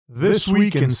This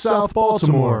Week in South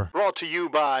Baltimore. Brought to you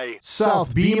by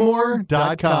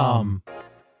SouthBmore.com.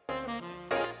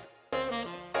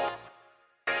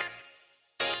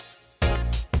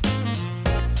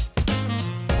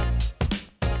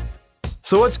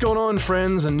 So what's going on,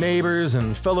 friends and neighbors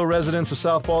and fellow residents of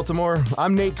South Baltimore?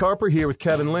 I'm Nate Carper here with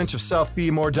Kevin Lynch of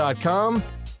SouthBmore.com,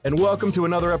 and welcome to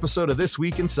another episode of This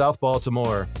Week in South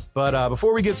Baltimore. But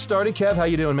before we get started, Kev, how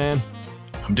you doing, man?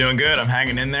 I'm doing good. I'm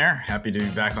hanging in there. Happy to be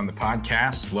back on the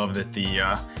podcast. Love that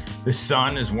the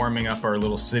sun is warming up our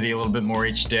little city a little bit more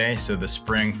each day. So the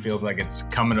spring feels like it's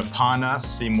coming upon us.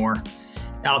 See more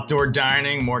outdoor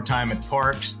dining, more time at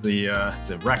parks. The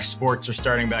rec sports are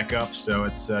starting back up. So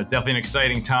it's definitely an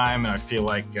exciting time. And I feel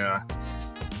like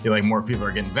more people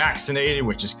are getting vaccinated,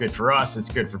 which is good for us. It's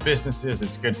good for businesses.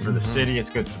 It's good for the city.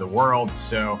 It's good for the world.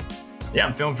 So yeah,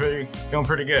 I'm feeling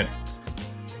pretty good.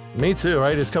 Me too,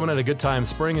 right? It's coming at a good time.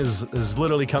 Spring is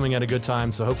literally coming at a good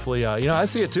time. So hopefully, I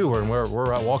see it too. When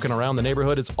we're out walking around the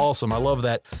neighborhood, it's awesome. I love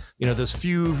that, those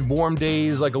few warm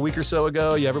days like a week or so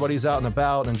ago, everybody's out and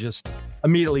about and just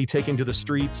immediately taking to the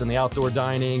streets and the outdoor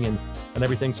dining and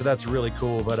everything. So that's really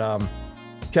cool. But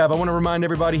Kev, I want to remind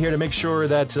everybody here to make sure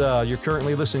that you're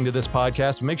currently listening to this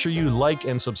podcast. Make sure you like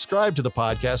and subscribe to the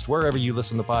podcast wherever you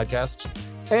listen to podcasts.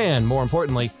 And more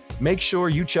importantly, make sure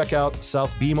you check out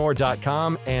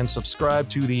SouthBmore.com and subscribe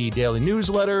to the daily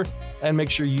newsletter. And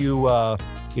make sure you,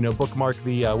 bookmark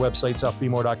the website,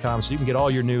 SouthBmore.com, so you can get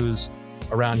all your news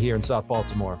around here in South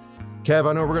Baltimore. Kev,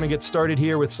 I know we're going to get started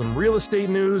here with some real estate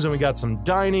news, and we got some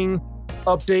dining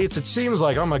updates. It seems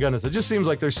like, oh my goodness, it just seems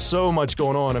like there's so much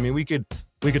going on. I mean, we could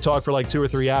talk for like 2 or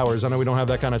 3 hours. I know we don't have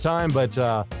that kind of time, but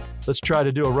let's try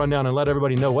to do a rundown and let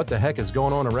everybody know what the heck is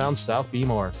going on around South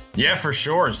Bmore. Yeah, for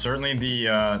sure. Certainly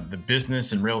the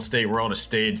business and real estate world has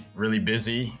stayed really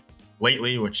busy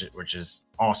lately, which is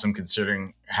awesome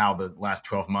considering how the last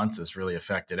 12 months has really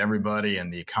affected everybody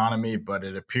and the economy. But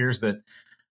it appears that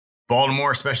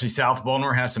Baltimore, especially South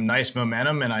Baltimore, has some nice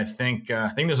momentum. And I think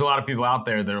there's a lot of people out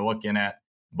there that are looking at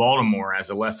Baltimore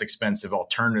as a less expensive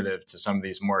alternative to some of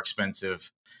these more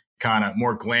expensive, kind of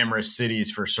more glamorous cities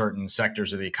for certain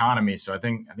sectors of the economy. So I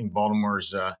think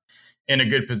Baltimore's in a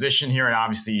good position here. And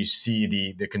obviously you see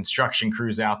the construction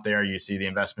crews out there. You see the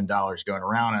investment dollars going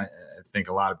around. I think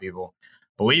a lot of people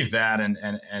believe that.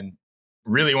 And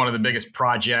really one of the biggest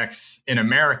projects in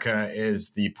America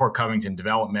is the Port Covington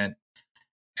development.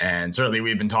 And certainly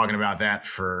we've been talking about that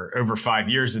for over 5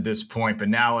 years at this point, but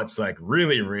now it's like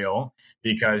really real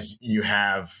because you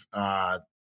have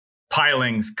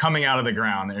pilings coming out of the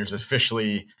ground. There's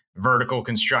officially vertical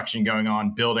construction going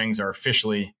on. Buildings are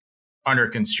officially under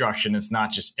construction. It's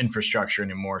not just infrastructure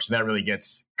anymore. So that really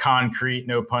gets concrete,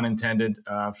 no pun intended,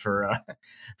 for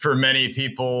many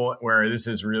people, where this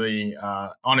is really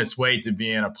on its way to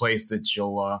being a place that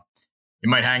you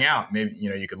might hang out. Maybe,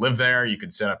 you could live there. You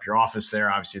could set up your office there.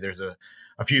 Obviously, there's a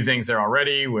few things there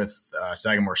already with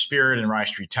Sagamore Spirit and Rye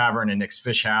Street Tavern and Nick's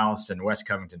Fish House and West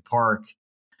Covington Park.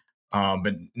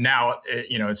 But now,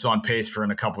 it's on pace for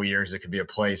in a couple of years. It could be a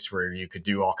place where you could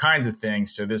do all kinds of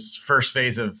things. So this first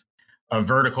phase of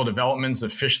vertical developments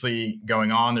officially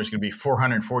going on. There's going to be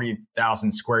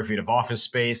 440,000 square feet of office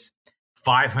space,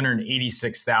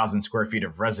 586,000 square feet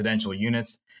of residential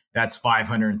units. That's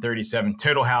 537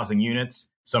 total housing units.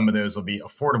 Some of those will be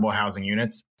affordable housing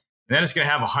units. And then it's going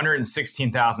to have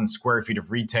 116,000 square feet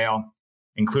of retail.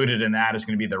 Included in that is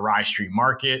going to be the Rye Street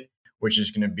Market, which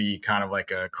is going to be kind of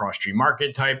like a cross-street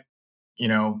market type,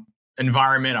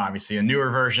 environment, obviously a newer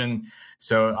version.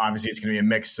 So obviously it's going to be a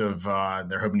mix of,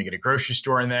 they're hoping to get a grocery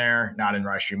store in there, not in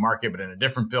Rye Street Market, but in a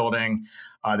different building.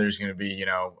 There's going to be,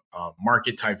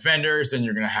 market type vendors, and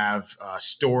you're going to have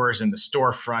stores in the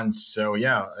storefronts. So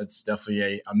yeah, it's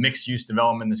definitely a mixed use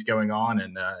development that's going on,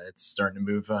 and it's starting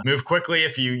to move quickly.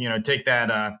 If you, take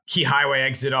that key highway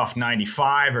exit off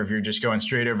 95, or if you're just going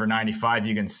straight over 95,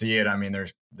 you can see it. I mean,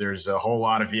 there's a whole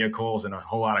lot of vehicles and a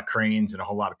whole lot of cranes and a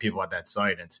whole lot of people at that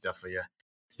site. And it's definitely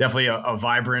a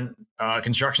vibrant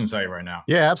construction site right now.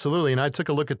 Yeah, absolutely. And I took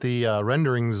a look at the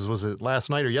renderings, was it last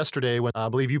night or yesterday, when I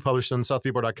believe you published on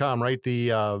SouthBmore.com, right?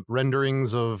 The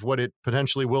renderings of what it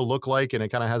potentially will look like. And it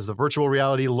kind of has the virtual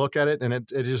reality look at it. And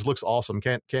it just looks awesome.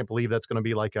 Can't believe that's going to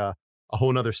be like a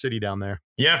whole nother city down there.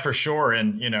 Yeah, for sure.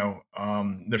 And,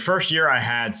 the first year I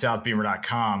had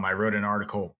SouthBmore.com, I wrote an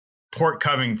article, Port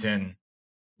Covington,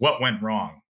 what went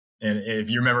wrong? And if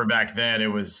you remember back then, it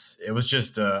was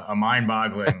just a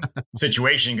mind-boggling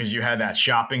situation, because you had that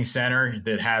shopping center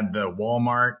that had the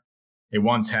Walmart. It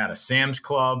once had a Sam's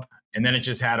Club, and then it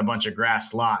just had a bunch of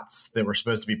grass lots that were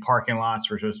supposed to be parking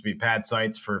lots, were supposed to be pad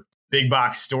sites for big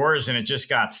box stores, and it just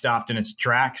got stopped in its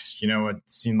tracks. It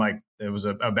seemed like it was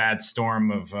a bad storm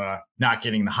of not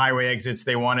getting the highway exits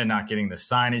they wanted, not getting the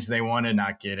signage they wanted,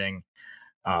 not getting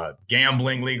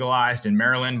gambling legalized in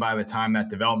Maryland by the time that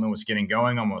development was getting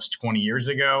going almost 20 years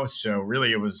ago. So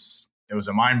really, it was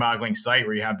a mind-boggling sight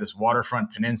where you have this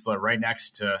waterfront peninsula right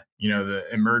next to, the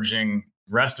emerging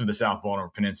rest of the South Baltimore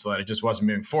Peninsula. It just wasn't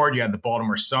moving forward. You had the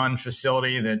Baltimore Sun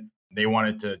facility that they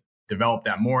wanted to develop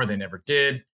that more. They never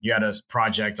did. You had a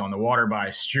project on the water by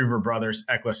Struver Brothers,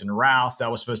 Eccles and Rouse. That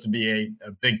was supposed to be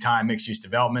a big-time mixed-use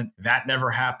development. That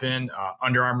never happened.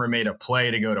 Under Armour made a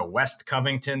play to go to West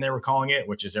Covington, they were calling it,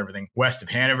 which is everything west of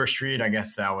Hanover Street. I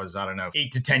guess that was,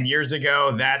 8 to 10 years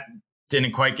ago. That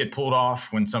didn't quite get pulled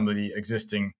off when some of the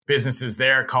existing businesses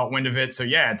there caught wind of it. So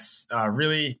yeah,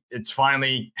 it's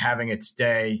finally having its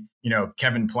day.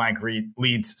 Kevin Plank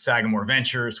leads Sagamore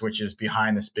Ventures, which is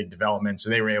behind this big development. So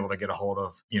they were able to get a hold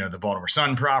of, the Baltimore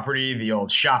Sun property, the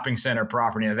old shopping center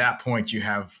property. At that point, you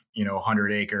have,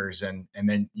 100 acres and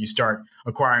then you start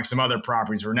acquiring some other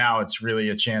properties where now it's really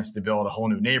a chance to build a whole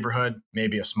new neighborhood,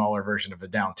 maybe a smaller version of a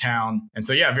downtown. And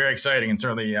so, yeah, very exciting. And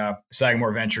certainly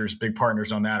Sagamore Ventures, big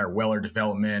partners on that are Weller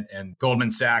Development and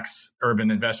Goldman Sachs Urban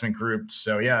Investment Group.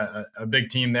 So, yeah, a big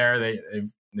team there.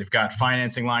 They've got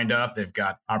financing lined up. They've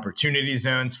got opportunity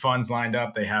zones funds lined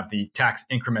up. They have the tax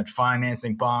increment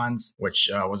financing bonds, which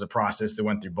was a process that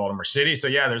went through Baltimore City. So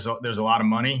yeah, there's a lot of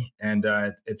money, and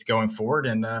it's going forward.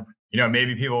 And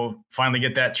maybe people finally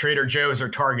get that Trader Joe's or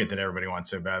Target that everybody wants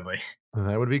so badly.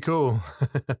 That would be cool.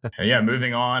 Yeah,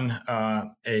 moving on.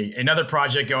 Another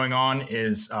project going on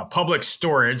is Public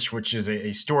Storage, which is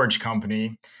a storage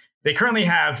company. They currently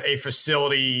have a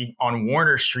facility on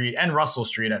Warner Street and Russell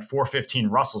Street at 415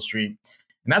 Russell Street.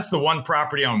 And that's the one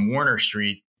property on Warner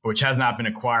Street, which has not been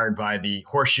acquired by the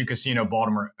Horseshoe Casino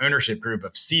Baltimore ownership group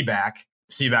of CBAC.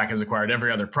 CBAC has acquired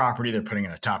every other property. They're putting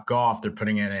in a Topgolf. They're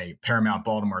putting in a Paramount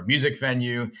Baltimore music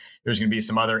venue. There's going to be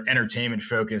some other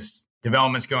entertainment-focused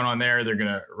developments going on there. They're going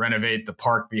to renovate the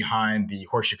park behind the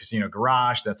Horseshoe Casino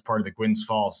garage. That's part of the Gwynns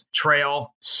Falls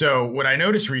Trail. So what I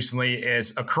noticed recently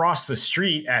is across the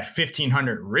street at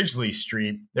 1500 Ridgely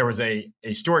Street, there was a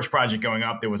storage project going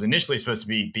up that was initially supposed to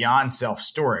be Beyond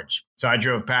Self-Storage. So I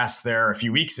drove past there a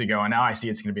few weeks ago, and now I see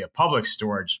it's going to be a Public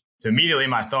Storage. So immediately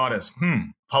my thought is,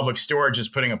 Public Storage is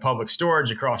putting a Public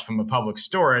Storage across from a Public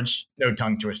Storage. No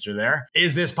tongue twister there.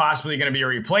 Is this possibly going to be a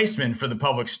replacement for the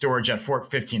Public Storage at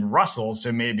 415 Russell?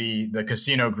 So maybe the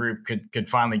casino group could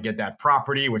finally get that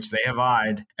property, which they have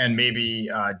eyed, and maybe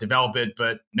develop it.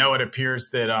 But no, it appears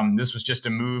that this was just a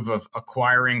move of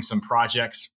acquiring some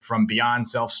projects from Beyond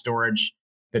Self-Storage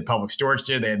that Public Storage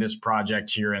did. They had this project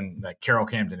here in the Carroll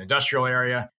Camden industrial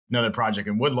area, another project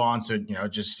in Woodlawn. So,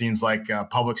 it just seems like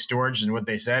Public Storage, and what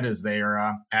they said is they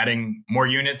are adding more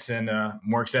units and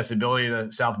more accessibility to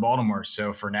South Baltimore.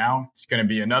 So for now, it's going to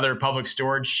be another Public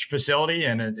Storage facility,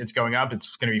 and it's going up.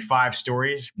 It's going to be 5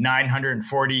 stories,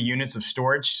 940 units of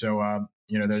storage. So,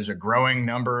 there's a growing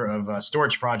number of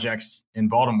storage projects in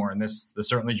Baltimore, and this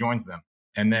certainly joins them.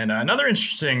 And then another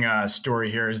interesting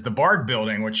story here is the Bard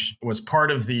Building, which was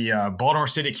part of the Baltimore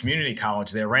City Community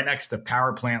College there, right next to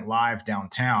Power Plant Live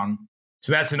downtown.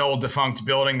 So that's an old defunct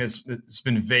building that's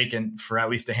been vacant for at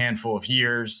least a handful of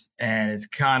years. And it's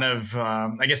kind of,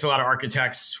 I guess a lot of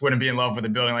architects wouldn't be in love with a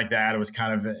building like that. It was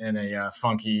kind of in a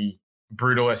funky,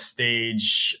 brutalist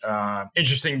stage,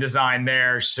 interesting design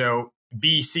there. So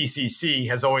BCCC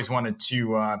has always wanted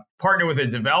to partner with a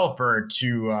developer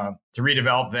to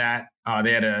redevelop that.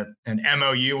 They had an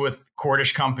MOU with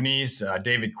Cordish Companies,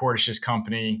 David Cordish's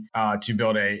company, to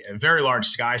build a very large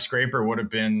skyscraper. Would have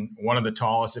been one of the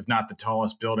tallest, if not the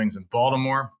tallest, buildings in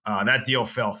Baltimore. That deal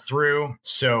fell through.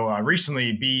 So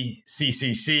recently,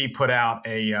 BCCC put out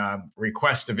a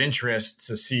request of interest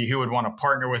to see who would want to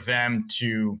partner with them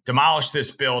to demolish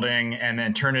this building and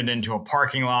then turn it into a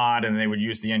parking lot. And they would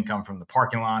use the income from the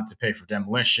parking lot to pay for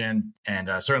demolition. And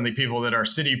certainly people that are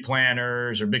city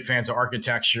planners or big fans of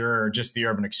architecture or just the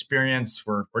urban experience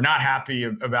were not happy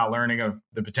about learning of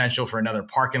the potential for another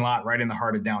parking lot right in the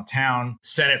heart of downtown.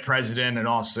 Senate President and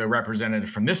also representative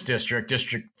from this district,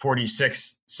 District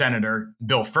 46 Senator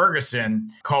Bill Ferguson,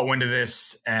 caught wind of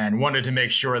this and wanted to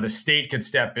make sure the state could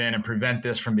step in and prevent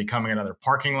this from becoming another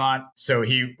parking lot. So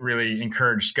he really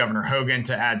encouraged Governor Hogan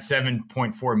to add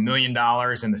 $7.4 million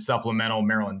in the supplemental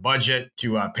Maryland budget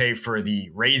to pay for the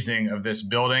raising of this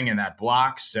building and that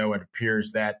block. So it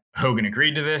appears that Hogan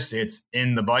agreed to this. It's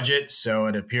in the budget. So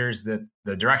it appears that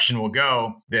the direction will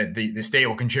go, that the state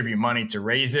will contribute money to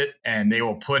raise it, and they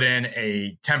will put in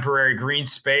a temporary green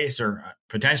space or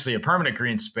potentially a permanent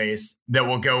green space that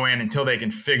will go in until they can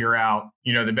figure out,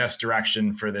 the best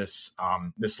direction for this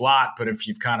lot. But if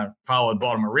you've kind of followed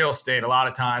Baltimore real estate, a lot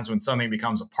of times when something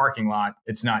becomes a parking lot,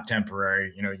 it's not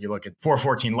temporary. You look at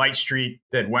 414 Light Street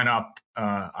that went up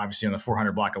obviously on the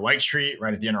 400 block of Light Street,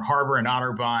 right at the Inner Harbor in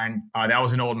Otterbein. That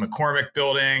was an old McCormick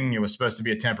building. It was supposed to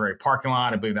be a temporary parking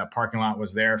lot. I believe that parking lot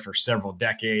was there for several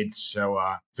decades. So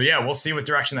yeah, we'll see what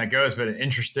direction that goes. But an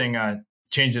interesting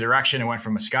change of direction. It went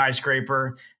from a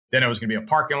skyscraper, then it was going to be a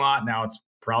parking lot. Now it's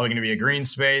probably going to be a green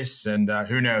space. And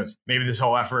who knows? Maybe this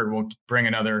whole effort will bring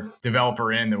another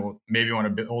developer in that will maybe want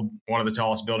to build one of the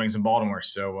tallest buildings in Baltimore.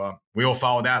 So we will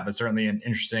follow that, but certainly an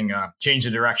interesting change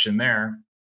of direction there.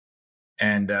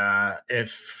 And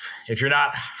if you're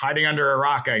not hiding under a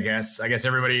rock, I guess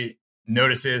everybody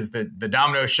notices that the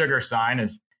Domino Sugar sign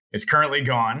is currently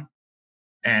gone.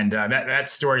 And that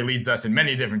story leads us in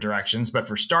many different directions. But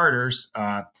for starters,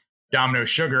 Domino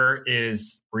Sugar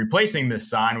is replacing this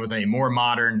sign with a more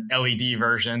modern LED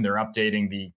version. They're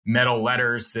updating the metal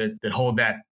letters that hold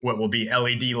that what will be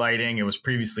LED lighting. It was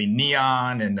previously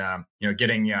neon, and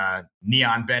getting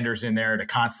neon benders in there to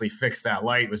constantly fix that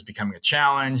light was becoming a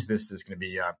challenge. This is going to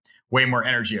be way more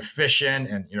energy efficient,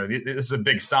 and this is a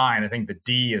big sign. I think the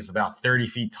D is about 30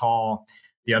 feet tall.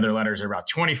 The other letters are about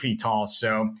 20 feet tall.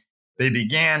 So they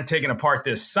began taking apart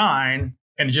this sign,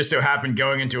 and it just so happened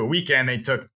going into a weekend, they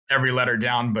took every letter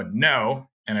down but no.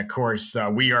 And of course,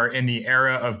 we are in the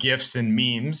era of GIFs and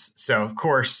memes. So of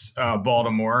course,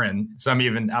 Baltimore and some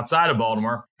even outside of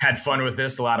Baltimore had fun with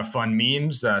this. A lot of fun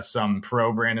memes, some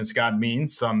pro Brandon Scott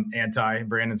memes, some anti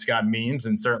Brandon Scott memes,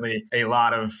 and certainly a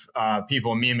lot of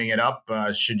people memeing it up.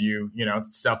 Should you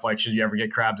stuff like, should you ever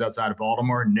get crabs outside of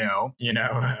Baltimore? No.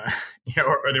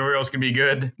 Are the Orioles going to be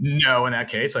good? No, in that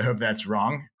case. I hope that's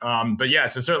wrong. But yeah,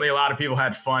 so certainly a lot of people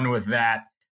had fun with that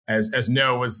as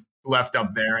no was left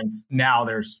up there, and now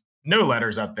there's no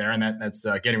letters up there, and that's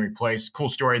getting replaced. Cool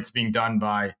story. It's being done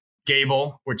by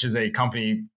Gable, which is a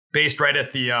company based right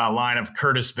at the line of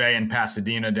Curtis Bay in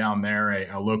Pasadena down there,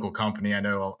 a local company. I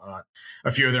know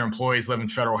a few of their employees live in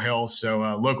Federal Hill, so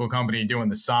a local company doing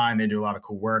the sign. They do a lot of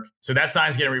cool work. So that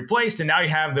sign's getting replaced, and now you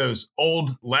have those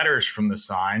old letters from the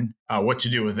sign. What to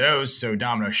do with those? So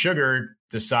Domino Sugar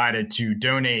decided to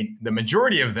donate the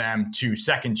majority of them to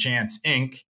Second Chance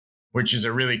Inc., which is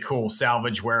a really cool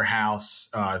salvage warehouse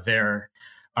there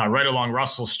right along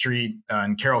Russell Street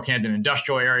in Carroll Camden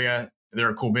industrial area.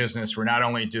 They're a cool business where not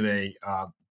only do they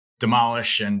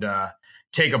demolish and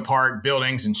take apart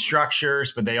buildings and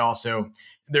structures, but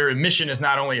their mission is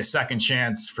not only a second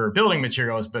chance for building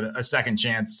materials, but a second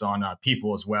chance on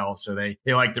people as well. So they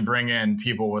like to bring in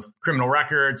people with criminal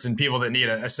records and people that need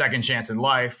a second chance in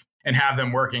life and have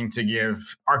them working to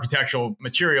give architectural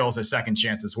materials a second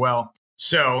chance as well.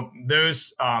 So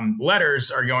those letters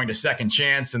are going to Second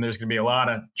Chance, and there's going to be a lot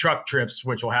of truck trips,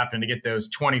 which will happen to get those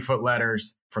 20-foot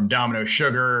letters from Domino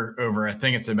Sugar over, I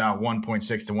think it's about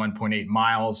 1.6 to 1.8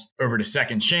 miles over to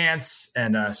Second Chance.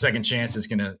 And Second Chance is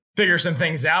going to figure some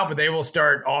things out, but they will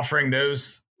start offering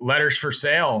those letters for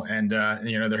sale. And,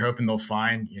 they're hoping they'll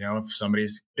find, if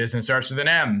somebody's business starts with an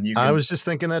M. I was just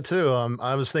thinking that too.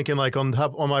 I was thinking like on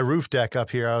my roof deck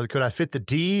up here, could I fit the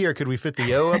D or could we fit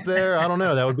the O up there? I don't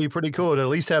know. That would be pretty cool to at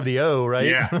least have the O, right?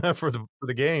 Yeah. for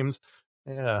the games.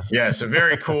 Yeah. Yeah. So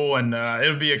very cool. And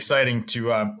it'll be exciting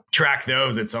to track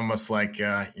those. It's almost like,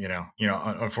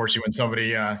 unfortunately, when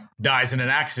somebody dies in an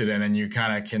accident and you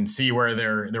kind of can see where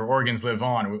their organs live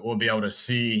on, we'll be able to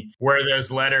see where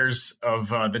those letters of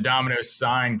the Domino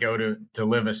sign go to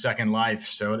live a second life.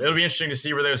 So it'll be interesting to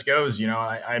see where those goes.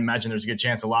 I imagine there's a good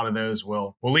chance a lot of those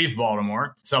will leave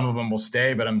Baltimore. Some of them will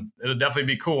stay, but it'll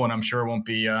definitely be cool. And I'm sure it won't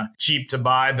be cheap to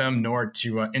buy them nor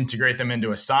to integrate them into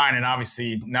a sign. And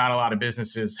obviously not a lot of businesses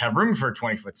have room for a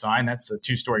 20-foot sign. That's a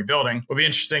 2-story building. It'll be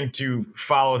interesting to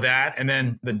follow that. And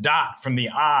then the dot from the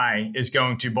I is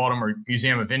going to Baltimore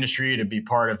Museum of Industry to be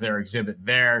part of their exhibit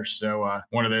there. So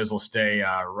one of those will stay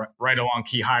right along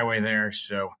Key Highway there.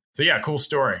 So yeah, cool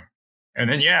story. And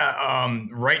then,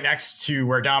 right next to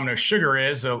where Domino Sugar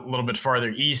is, a little bit farther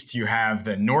east, you have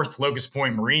the North Locust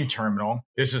Point Marine Terminal.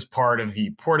 This is part of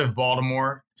the Port of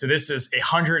Baltimore. So this is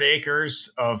 100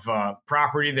 acres of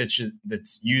property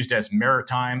that's used as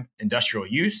maritime industrial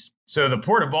use. So the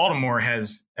Port of Baltimore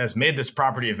has made this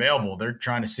property available. They're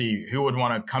trying to see who would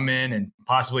want to come in and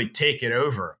possibly take it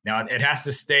over. Now, it has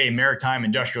to stay maritime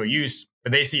industrial use,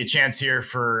 but they see a chance here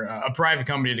for a private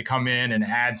company to come in and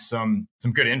add some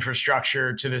some good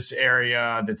infrastructure to this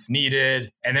area that's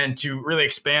needed, and then to really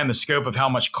expand the scope of how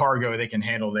much cargo they can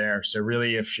handle there. So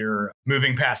really, if you're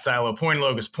moving past Silo Point,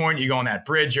 Locust Point, you go on that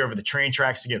bridge over the train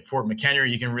tracks to get Fort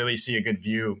McHenry, you can really see a good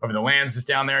view of the lands that's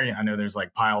down there. I know there's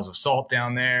like piles of salt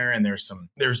down there, and there's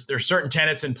certain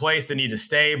tenants in place that need to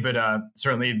stay, but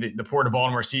certainly the Port of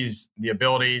Baltimore sees the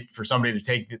ability for somebody to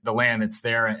take the land that's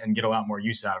there and get a lot more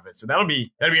use out of it. So that'll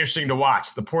be interesting to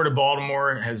watch. The Port of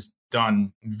Baltimore has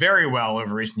done very well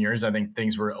over recent years. I think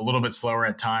things were a little bit slower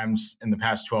at times in the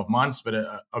past 12 months, but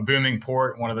a booming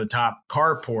port, one of the top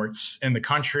car ports in the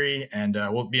country. And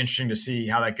will be interesting to see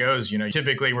how that goes.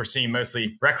 Typically we're seeing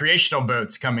mostly recreational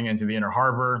boats coming into the inner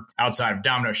harbor outside of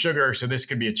Domino Sugar. So this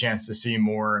could be a chance to see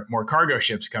more cargo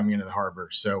ships coming into the harbor.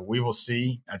 So we will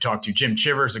see. I talked to Jim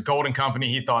Chivers at Golden Company.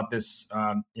 He thought this,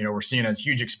 we're seeing a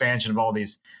huge expansion of all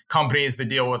these companies that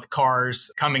deal with cars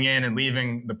coming in and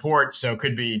leaving the port. So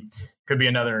could be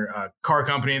another car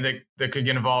company that could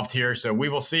get involved here. So we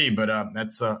will see. But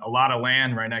that's a lot of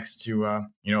land right next to a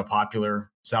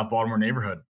popular South Baltimore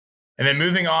neighborhood. And then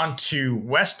moving on to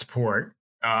Westport,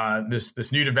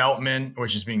 this new development,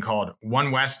 which is being called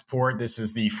One Westport. This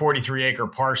is the 43-acre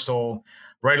parcel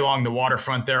right along the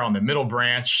waterfront there on the Middle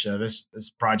Branch. This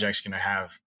project's going to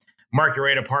have market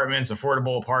rate apartments,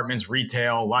 affordable apartments,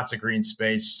 retail, lots of green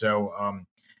space. So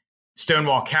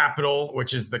Stonewall Capital,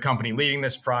 which is the company leading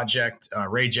this project,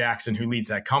 Ray Jackson, who leads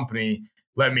that company,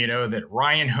 let me know that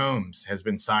Ryan Homes has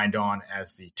been signed on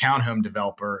as the townhome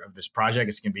developer of this project.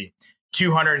 It's going to be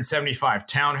 275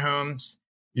 townhomes.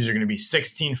 These are going to be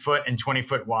 16-foot and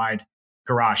 20-foot wide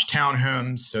garage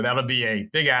townhomes. So that'll be a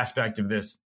big aspect of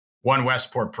this One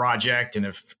Westport project. And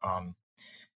if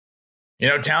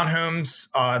townhomes,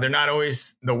 they're not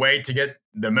always the way to get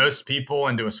the most people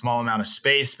into a small amount of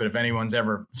space. But if anyone's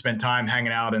ever spent time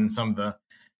hanging out in some of the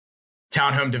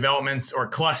townhome developments or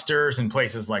clusters in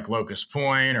places like Locust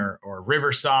Point or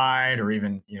Riverside, or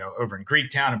even, over in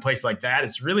Greektown, a place like that,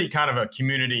 it's really kind of a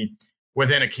community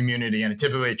within a community. And it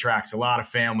typically attracts a lot of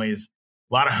families,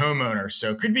 a lot of homeowners.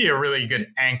 So it could be a really good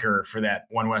anchor for that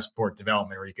One Westport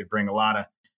development, where you could bring a lot of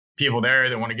people there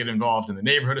that want to get involved in the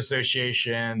neighborhood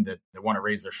association, that want to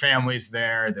raise their families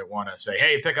there, that want to say,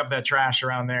 hey, pick up that trash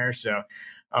around there. So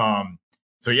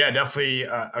yeah, definitely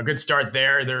a good start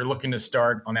there. They're looking to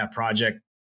start on that project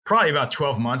probably about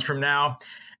 12 months from now.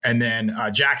 And then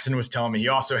Jackson was telling me he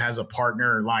also has a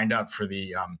partner lined up for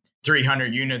the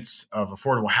 300 units of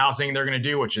affordable housing they're going to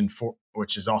do,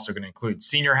 which is also going to include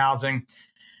senior housing.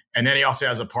 And then he also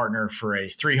has a partner for a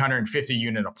 350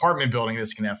 unit apartment building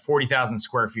that's going to have 40,000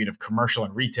 square feet of commercial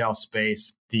and retail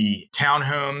space. The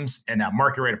townhomes and that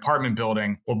market rate apartment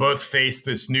building will both face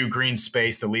this new green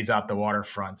space that leads out the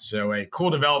waterfront. So a cool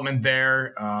development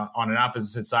there on an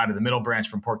opposite side of the Middle Branch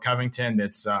from Port Covington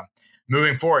that's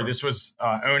moving forward. This was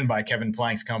owned by Kevin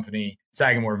Plank's company,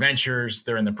 Sagamore Ventures.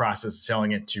 They're in the process of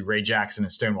selling it to Ray Jackson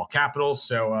and Stonewall Capital.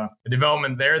 So a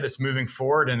development there that's moving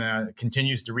forward and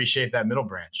continues to reshape that Middle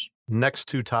Branch. Next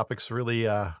two topics really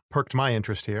perked my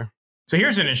interest here. So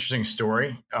here's an interesting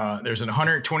story. There's a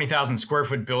 120,000 square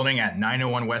foot building at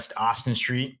 901 West Austin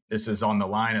Street. This is on the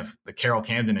line of the Carroll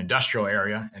Camden industrial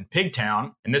area in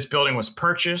Pigtown. And this building was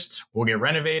purchased, will get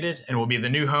renovated, and will be the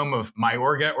new home of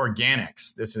Mayorga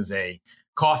Organics. This is a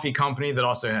coffee company that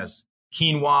also has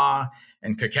quinoa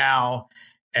and cacao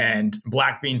and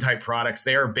black bean type products.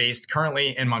 They are based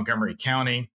currently in Montgomery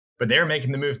County, but they're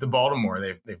making the move to Baltimore.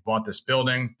 They've bought this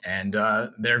building, and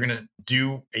they're going to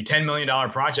do a $10 million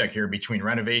project here between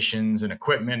renovations and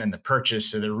equipment and the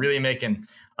purchase. So they're really making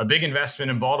a big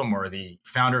investment in Baltimore. The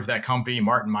founder of that company,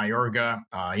 Martin Mayorga,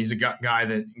 he's a guy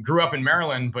that grew up in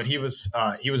Maryland, but he was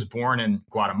born in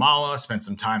Guatemala, spent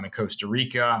some time in Costa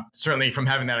Rica. Certainly from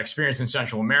having that experience in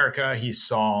Central America, he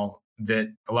saw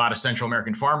that a lot of Central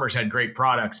American farmers had great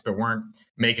products, but weren't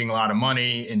making a lot of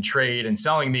money in trade and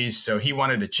selling these. So he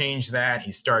wanted to change that.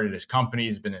 He started his company.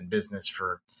 He's been in business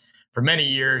for many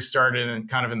years, started in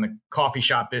the coffee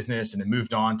shop business, and then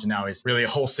moved on to now he's really a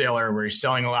wholesaler where he's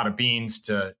selling a lot of beans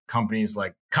to companies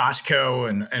like Costco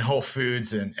and Whole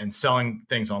Foods and selling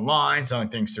things online, selling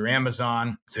things through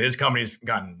Amazon. So his company's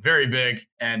gotten very big,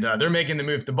 and they're making the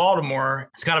move to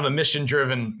Baltimore. It's kind of a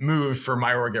mission-driven move for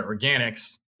Mayorga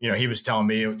Organics. He was telling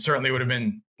me it certainly would have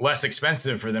been less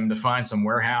expensive for them to find some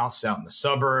warehouse out in the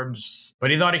suburbs, but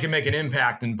he thought he could make an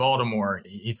impact in Baltimore.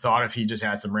 He thought if he just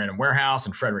had some random warehouse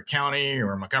in Frederick County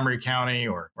or Montgomery County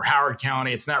or Howard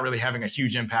County, it's not really having a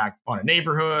huge impact on a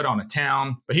neighborhood, on a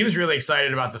town. But he was really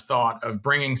excited about the thought of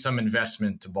bringing some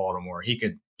investment to Baltimore. He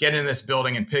could get in this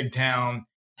building in Pigtown,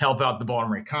 help out the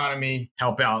Baltimore economy,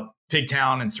 help out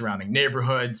Pigtown and surrounding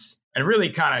neighborhoods. and really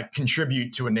kind of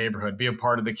contribute to a neighborhood, be a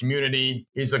part of the community.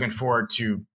 He's looking forward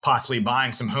to possibly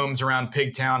buying some homes around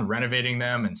Pigtown, renovating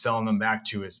them and selling them back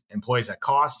to his employees at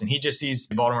cost. And he just sees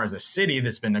Baltimore as a city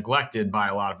that's been neglected by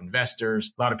a lot of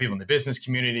investors, a lot of people in the business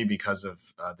community because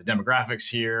of the demographics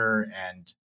here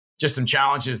and just some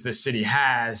challenges this city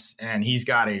has. And he's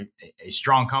got a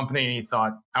strong company, and he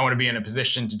thought, I want to be in a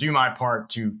position to do my part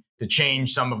to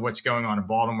change some of what's going on in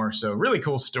Baltimore. So really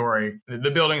cool story.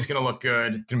 The building's going to look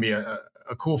good. It's going to be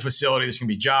a cool facility. There's going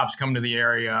to be jobs coming to the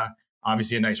area.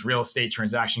 Obviously, a nice real estate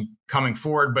transaction coming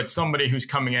forward, but somebody who's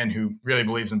coming in who really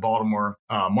believes in Baltimore.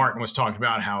 Martin was talking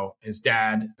about how his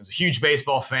dad was a huge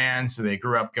baseball fan, so they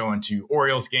grew up going to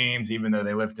Orioles games, even though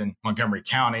they lived in Montgomery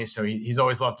County. So he's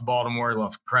always loved Baltimore,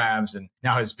 loved crabs, and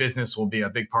now his business will be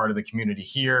a big part of the community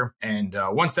here. And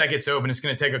once that gets open, it's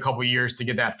going to take a couple of years to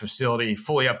get that facility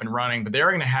fully up and running, but they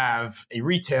are going to have a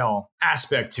retail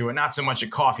aspect to it, not so much a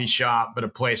coffee shop, but a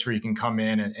place where you can come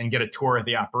in and get a tour of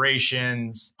the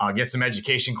operations, get some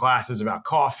education classes about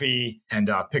coffee, and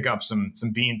pick up some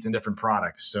beans and different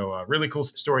products. So really cool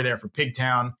story there for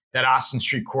Pigtown. That Austin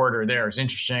Street corridor there is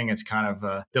interesting. It's kind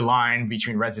of the line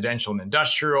between residential and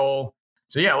industrial.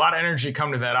 So yeah, a lot of energy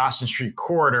coming to that Austin Street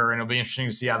corridor, and it'll be interesting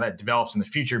to see how that develops in the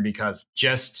future, because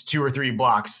just 2 or 3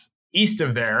 blocks east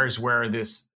of there is where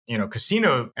this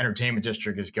casino entertainment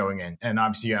district is going in. And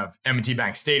obviously you have M&T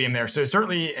Bank Stadium there. So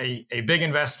certainly a big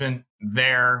investment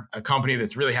there, a company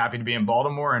that's really happy to be in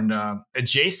Baltimore. And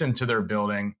adjacent to their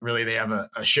building, really they have a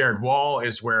shared wall,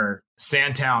 is where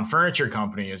Sandtown Furniture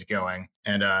Company is going.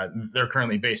 And they're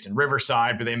currently based in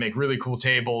Riverside, but they make really cool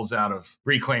tables out of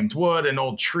reclaimed wood and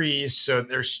old trees. So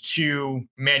there's 2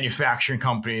 manufacturing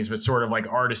companies, but sort of like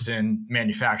artisan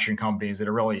manufacturing companies that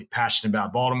are really passionate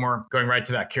about Baltimore. Going right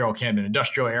to that Carroll Camden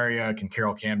industrial area. Can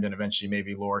Carroll Camden eventually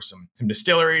maybe lure some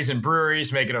distilleries and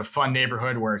breweries, make it a fun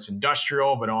neighborhood where it's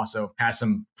industrial, but also has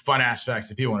some fun aspects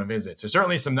that people want to visit. So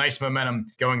certainly some nice momentum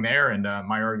going there. And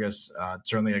Mayorga's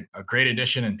certainly a great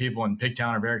addition, and people in Pigtown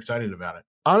are very excited about it.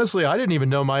 Honestly, I didn't even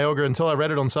know Mayorga until I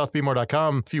read it on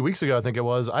southbmore.com a few weeks ago, I think it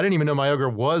was. I didn't even know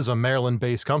Mayorga was a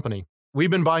Maryland-based company. We've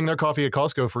been buying their coffee at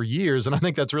Costco for years, and I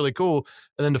think that's really cool.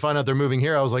 And then to find out they're moving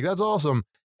here, I was like, that's awesome.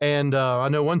 And I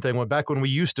know one thing, back when we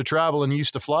used to travel and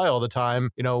used to fly all the time,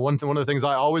 one of the things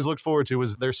I always looked forward to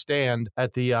was their stand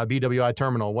at the BWI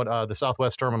terminal, the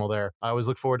Southwest terminal there. I always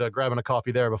look forward to grabbing a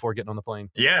coffee there before getting on the plane.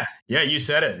 Yeah, you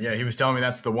said it. Yeah, he was telling me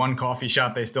that's the one coffee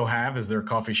shop they still have, is their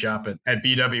coffee shop at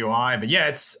BWI. But yeah,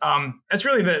 it's that's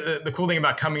really the cool thing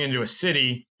about coming into a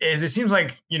city, is it seems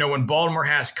like, when Baltimore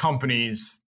has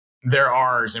companies, they're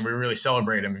ours, and we really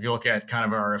celebrate them. If you look at kind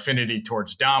of our affinity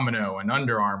towards Domino and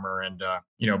Under Armour and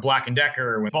Black &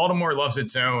 Decker, when Baltimore loves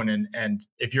its own, and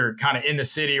if you're kind of in the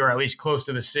city, or at least close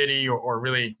to the city, or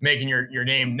really making your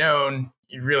name known,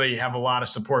 you really have a lot of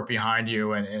support behind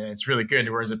you, and it's really good.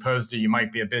 Whereas opposed to, you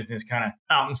might be a business kind of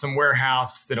out in some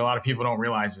warehouse that a lot of people don't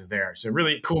realize is there. So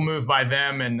really cool move by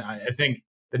them, and I think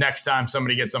the next time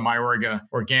somebody gets a Mayorga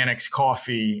Organics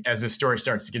coffee, as this story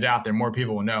starts to get out there, more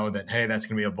people will know that, hey, that's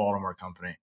going to be a Baltimore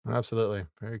company. Absolutely.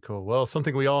 Very cool. Well,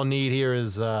 something we all need here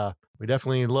is we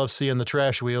definitely love seeing the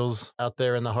trash wheels out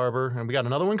there in the harbor. And we got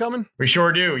another one coming? We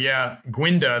sure do. Yeah.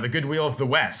 Gwinda, the Good Wheel of the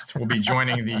West, will be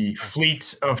joining the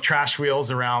fleet of trash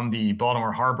wheels around the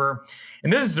Baltimore harbor.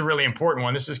 And this is a really important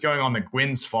one. This is going on the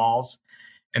Gwynns Falls,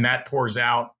 and that pours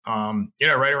out,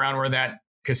 right around where that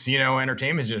casino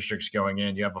entertainment district's going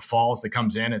in. You have a falls that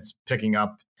comes in, it's picking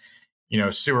up,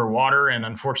 sewer water and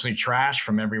unfortunately trash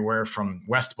from everywhere from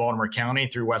West Baltimore County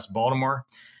through West Baltimore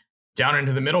down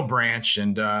into the Middle Branch.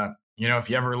 And, if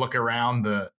you ever look around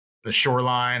the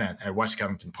shoreline at West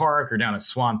Covington Park or down at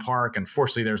Swan Park,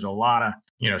 unfortunately, there's a lot of,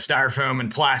 styrofoam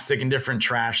and plastic and different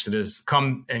trash that has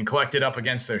come and collected up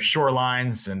against their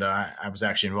shorelines. And I was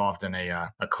actually involved in a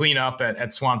cleanup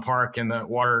at Swan Park in the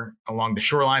water along the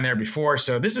shoreline there before.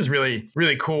 So this is really,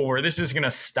 really cool where this is going to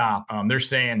stop. They're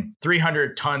saying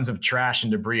 300 tons of trash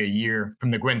and debris a year from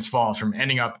the Gwynns Falls from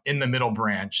ending up in the Middle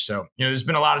Branch. So, there's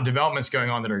been a lot of developments going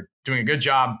on that are doing a good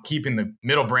job keeping the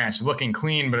Middle Branch looking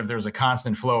clean. But if there's a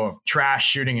constant flow of trash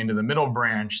shooting into the Middle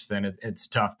Branch, then it's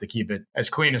tough to keep it as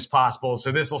clean as possible.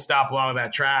 So this will stop a lot of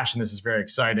that trash. And this is very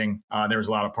exciting. There was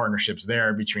a lot of partnerships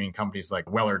there between companies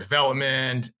like Weller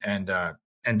Development and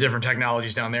different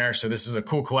technologies down there. So this is a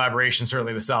cool collaboration.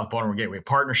 Certainly the South Baltimore Gateway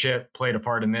Partnership played a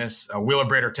part in this.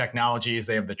 Wheelabrator Technologies,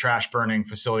 they have the trash burning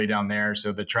facility down there.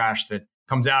 So the trash that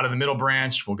comes out of the middle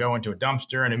branch will go into a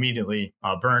dumpster and immediately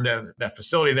burn to that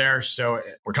facility there. So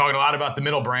we're talking a lot about the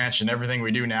middle branch and everything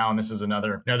we do now. And this is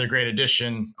another great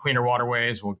addition. Cleaner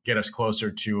waterways will get us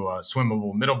closer to a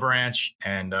swimmable middle branch.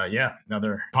 And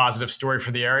another positive story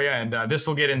for the area. And this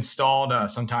will get installed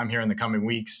sometime here in the coming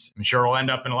weeks. I'm sure we'll end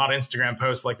up in a lot of Instagram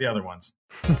posts like the other ones.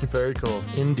 Very cool.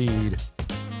 Indeed.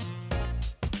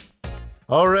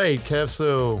 All right, Kev,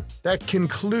 so that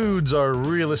concludes our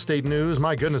real estate news.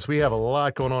 My goodness, we have a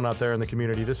lot going on out there in the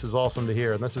community. This is awesome to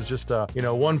hear. And this is just,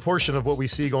 one portion of what we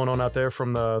see going on out there,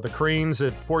 from the cranes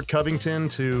at Port Covington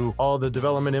to all the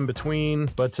development in between.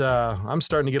 But I'm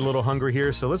starting to get a little hungry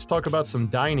here. So let's talk about some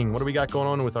dining. What do we got going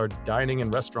on with our dining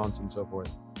and restaurants and so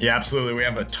forth? Yeah, absolutely. We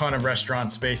have a ton of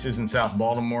restaurant spaces in South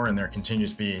Baltimore, and there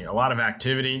continues to be a lot of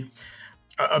activity.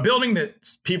 A building that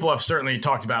people have certainly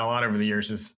talked about a lot over the years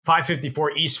is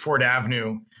 554 East Ford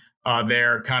Avenue.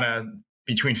 There, kind of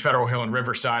between Federal Hill and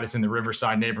Riverside. It's in the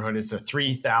Riverside neighborhood. It's a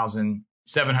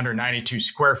 3,792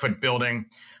 square foot building.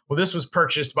 Well, this was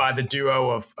purchased by the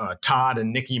duo of Todd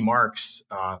and Nikki Marks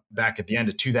back at the end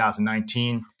of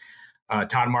 2019.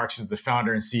 Todd Marks is the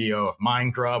founder and CEO of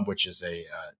MindGrub, which is a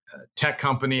tech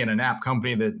company and an app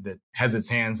company that has its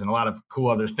hands in a lot of cool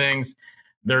other things.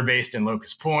 They're based in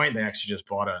Locust Point. They actually just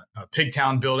bought a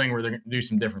Pigtown building where they're going to do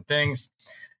some different things.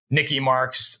 Nikki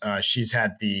Marks, she's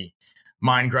had the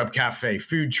MindGrub Cafe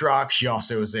food truck. She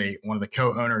also is one of the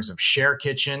co-owners of Share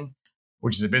Kitchen,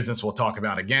 which is a business we'll talk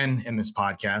about again in this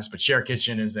podcast. But Share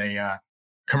Kitchen is a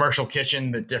commercial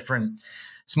kitchen that different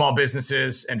small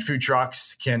businesses and food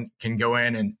trucks can go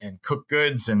in and cook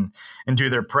goods and do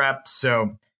their prep.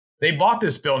 So they bought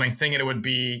this building thinking it would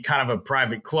be kind of a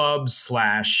private club /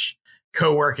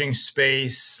 co-working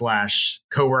space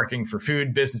 / co-working for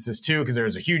food businesses too, because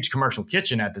there's a huge commercial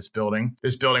kitchen at this building.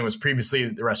 This building was previously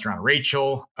the restaurant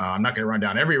Rachel. I'm not going to run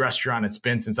down every restaurant it's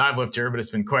been since I've lived here, but it's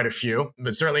been quite a few.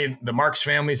 But certainly the Marks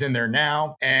family's in there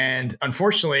now. And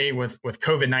unfortunately, with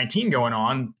COVID-19 going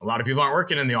on, a lot of people aren't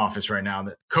working in the office right now.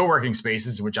 The co-working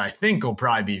spaces, which I think will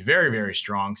probably be very, very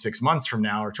strong 6 months from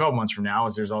now or 12 months from now,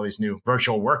 as there's all these new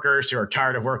virtual workers who are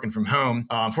tired of working from home.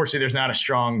 Unfortunately, there's not a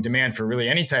strong demand for really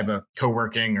any type of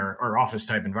co-working or office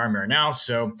type environment right now.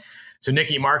 So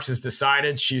Nikki Marks has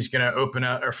decided she's going to open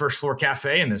a first floor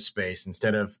cafe in this space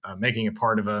instead of making it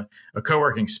part of a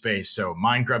co-working space. So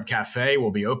MindGrub Cafe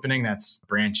will be opening. That's a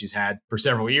brand she's had for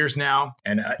several years now.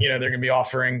 And, they're going to be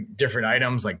offering different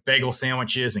items like bagel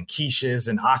sandwiches and quiches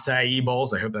and acai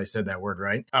bowls. I hope I said that word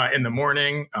right. In the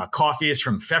morning, coffee is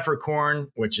from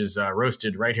Pfefferkorn, which is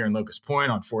roasted right here in Locust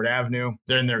Point on Ford Avenue.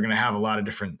 Then they're going to have a lot of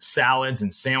different salads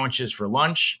and sandwiches for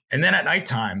lunch. And then at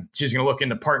nighttime, she's going to look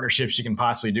into partnerships she can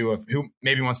possibly do with who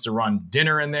maybe wants to run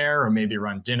dinner in there, or maybe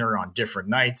run dinner on different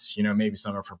nights, maybe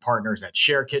some of her partners at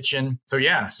Share Kitchen. So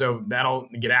that'll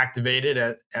get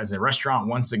activated as a restaurant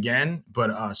once again.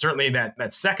 But certainly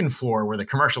that second floor where the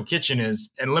commercial kitchen is,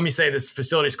 and let me say this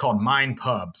facility is called Mind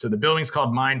Pub. So the building's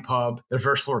called Mind Pub. The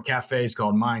first floor cafe is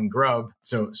called MindGrub.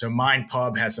 So Mind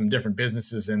Pub has some different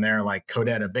businesses in there, like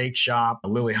Codetta Bake Shop, a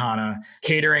Liliana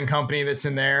catering company that's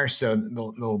in there. So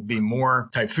there'll be more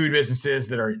type food businesses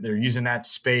they're using that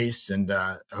space, and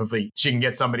hopefully she can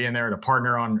get somebody in there to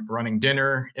partner on running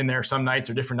dinner in there some nights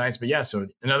or different nights. But yeah, so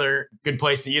another good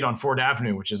place to eat on Ford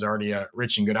Avenue, which is already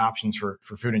rich and good options for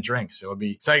food and drink. So it'll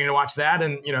be exciting to watch that.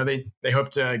 And they hope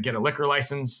to get a liquor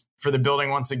license for the building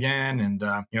once again. And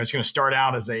it's going to start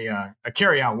out as a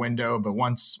carry-out window, but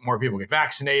once more people get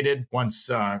vaccinated, once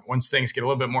things get a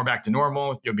little bit more back to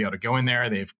normal, you'll be able to go in there.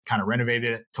 They've kind of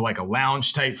renovated it to like a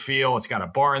lounge type feel. It's got a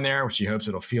bar in there, which she hopes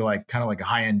it'll feel like kind of like a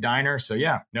high-end diner. So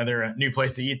yeah, another new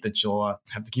place to eat that you'll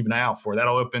have to keep an eye out for.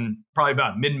 That'll open probably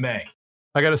about mid-May.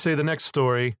 I got to say the next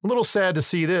story, a little sad to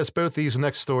see both these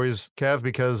next stories, Kev,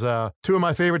 because two of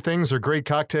my favorite things are great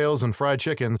cocktails and fried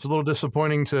chicken. It's a little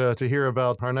disappointing to hear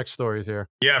about our next stories here.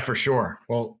 Yeah, for sure.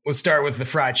 Well, let's start with the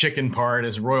fried chicken part.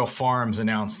 As Royal Farms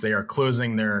announced they are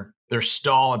closing their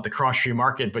stall at the Cross Street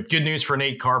Market. But good news for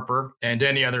Nate Carper and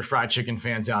any other fried chicken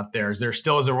fans out there is there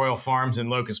still is a Royal Farms in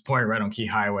Locust Point right on Key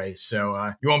Highway. So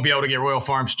you won't be able to get Royal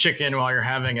Farms chicken while you're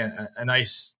having a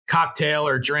nice cocktail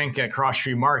or drink at Cross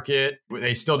Street Market.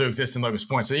 They still do exist in Locust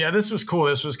Point. So yeah, this was cool.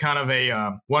 This was kind of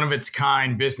a one of its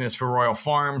kind business for Royal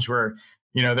Farms where,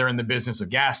 they're in the business of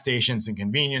gas stations and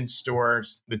convenience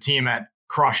stores. The team at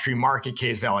Cross Street Market,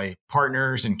 Case Valley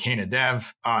Partners, and Cana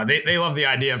Dev. They love the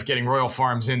idea of getting Royal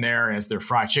Farms in there as their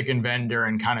fried chicken vendor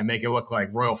and kind of make it look like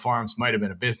Royal Farms might have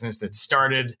been a business that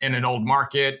started in an old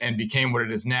market and became what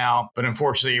it is now. But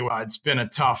unfortunately, it's been a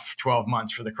tough 12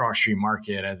 months for the Cross Street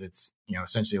Market as it's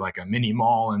essentially like a mini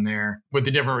mall in there with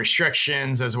the different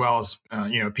restrictions, as well as,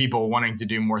 people wanting to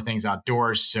do more things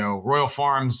outdoors. So Royal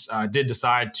Farms did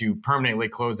decide to permanently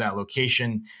close that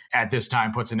location. At this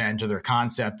time, puts an end to their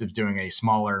concept of doing a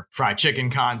smaller fried chicken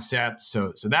concept.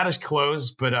 So that is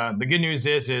closed. But the good news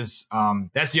is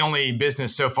that's the only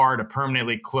business so far to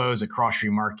permanently close a Cross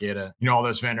Street Market. All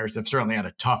those vendors have certainly had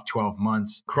a tough 12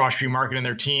 months. Cross Street Market and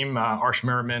their team, Arsh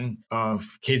Merriman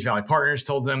of Case Valley Partners,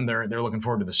 told them they're looking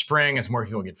forward to the spring as more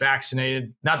people get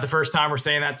vaccinated. Not the first time we're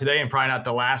saying that today, and probably not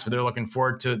the last, but they're looking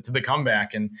forward to the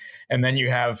comeback. And then you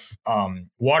have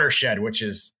Watershed, which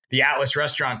is the Atlas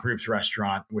Restaurant Group's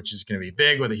restaurant, which is going to be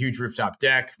big with a huge rooftop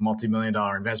deck,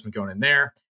 multi-million-dollar investment going in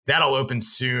there. That'll open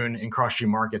soon in Cross Street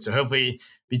Market. So hopefully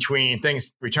between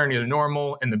things returning to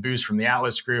normal and the boost from the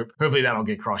Atlas Group, hopefully that'll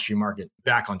get Cross Street Market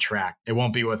back on track. It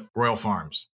won't be with Royal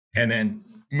Farms. And then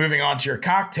moving on to your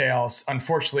cocktails,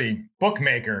 unfortunately,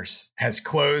 Bookmakers has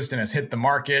closed and has hit the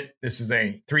market. This is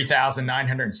a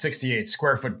 3,968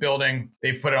 square foot building.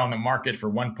 They've put it on the market for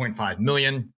 $1.5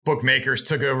 million. Bookmakers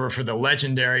took over for the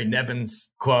legendary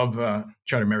Nevins Club.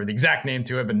 Trying to remember the exact name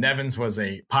to it, but Nevins was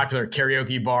a popular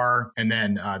karaoke bar. And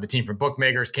then the team from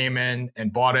Bookmakers came in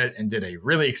and bought it and did a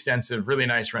really extensive, really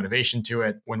nice renovation to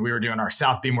it. When we were doing our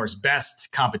South Beemor's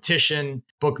Best competition,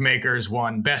 Bookmakers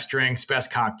won best drinks,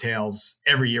 best cocktails.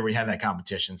 Every year we had that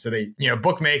competition. So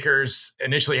Bookmakers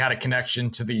initially had a connection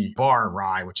to the bar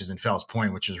Rye, which is in Fells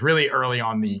Point, which was really early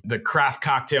on the craft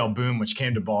cocktail boom, which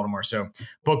came to Baltimore. So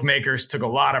Bookmakers took a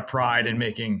lot of pride in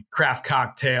making craft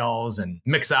cocktails and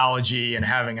mixology and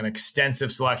having an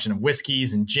extensive selection of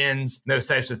whiskeys and gins, those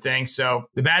types of things. So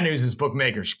the bad news is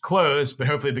Bookmakers closed, but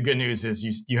hopefully the good news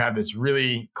is you have this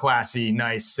really classy,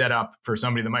 nice setup for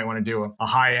somebody that might want to do a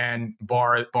high-end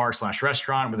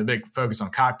bar/restaurant with a big focus on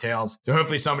cocktails. So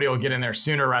hopefully somebody will get in there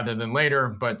sooner rather than later,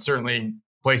 but certainly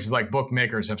places like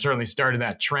Bookmakers have certainly started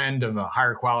that trend of a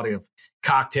higher quality of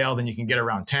cocktail than you can get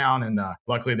around town. And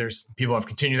luckily there's people have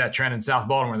continued that trend in South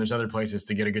Baltimore. There's other places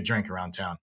to get a good drink around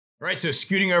town. All right, so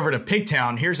scooting over to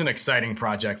Pigtown, here's an exciting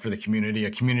project for the community,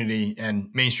 a community and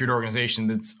Main Street organization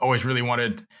that's always really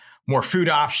wanted more food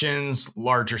options,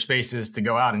 larger spaces to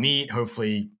go out and eat,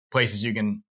 hopefully places you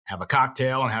can have a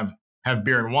cocktail and have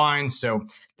beer and wine. So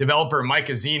developer Mike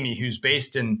Azimi, who's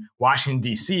based in Washington,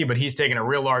 D.C., but he's taken a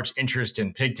real large interest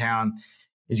in Pigtown.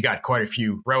 He's got quite a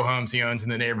few row homes he owns in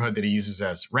the neighborhood that he uses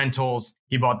as rentals.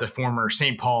 He bought the former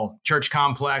St. Paul Church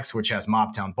Complex, which has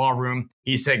Mobtown Ballroom.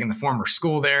 He's taken the former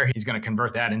school there. He's going to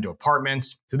convert that into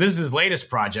apartments. So this is his latest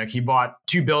project. He bought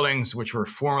 2 buildings, which were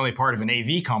formerly part of an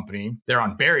AV company. They're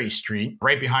on Berry Street,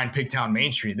 right behind Pigtown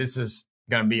Main Street. This is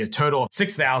going to be a total of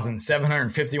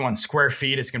 6,751 square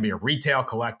feet. It's going to be a retail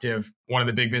collective. One of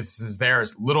the big businesses there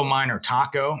is Little Miner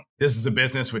Taco. This is a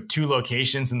business with 2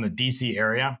 locations in the DC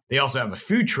area. They also have a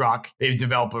food truck. They've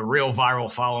developed a real viral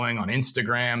following on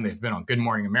Instagram. They've been on Good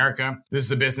Morning America. This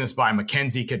is a business by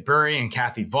Mackenzie Kitbury and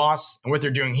Kathy Voss. And what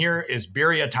they're doing here is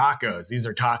birria tacos. These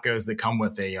are tacos that come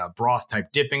with a broth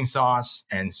type dipping sauce.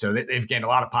 And so they've gained a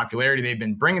lot of popularity. They've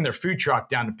been bringing their food truck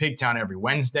down to Pigtown every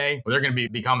Wednesday. Well, they're going to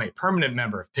become a permanent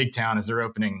member of Pigtown as they're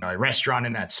opening a restaurant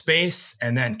in that space.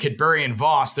 And then Kitbury and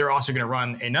Voss, they're also going to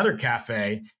run another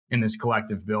cafe in this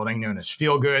collective building known as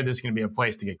Feel Good. This is going to be a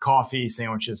place to get coffee,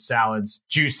 sandwiches, salads,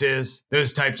 juices,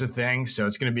 those types of things. So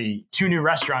it's going to be 2 new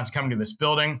restaurants coming to this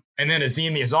building. And then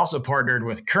Azimi has also partnered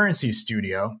with Currency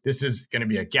Studio. This is going to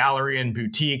be a gallery and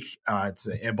boutique. It's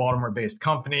a Baltimore-based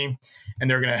company. And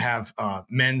they're going to have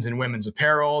men's and women's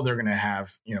apparel. They're going to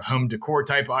have, home decor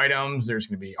type items. There's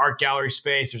going to be art gallery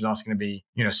space. There's also going to be,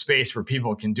 space where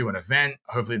people can do an event.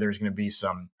 Hopefully there's going to be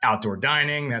some outdoor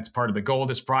dining. That's part of the goal of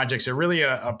this project. So really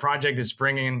a project that's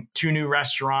bringing 2 new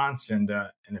restaurants and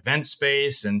an event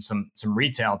space and some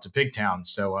retail to Pigtown.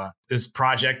 So this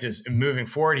project is moving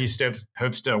forward. He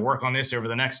hopes to work on this over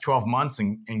the next 12 months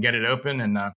and get it open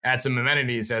and add some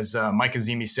amenities. As Mike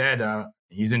Azimi said,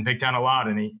 he's in Pigtown a lot,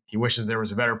 and he wishes there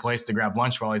was a better place to grab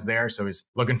lunch while he's there. So he's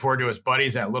looking forward to his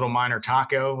buddies at Little Miner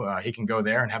Taco. He can go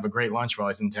there and have a great lunch while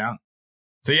he's in town.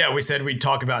 So yeah, we said we'd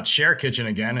talk about Share Kitchen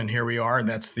again, and here we are.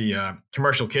 That's the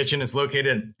commercial kitchen. It's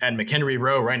located at McHenry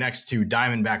Row, right next to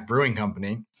Diamondback Brewing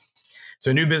Company. So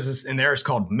a new business in there is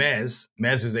called Mez.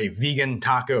 Mez is a vegan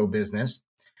taco business.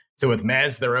 So with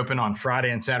Mez, they're open on Friday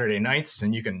and Saturday nights,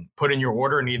 and you can put in your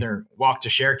order and either walk to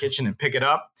Share Kitchen and pick it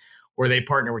up, or they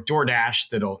partner with DoorDash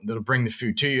that'll bring the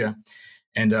food to you.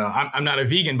 And I'm not a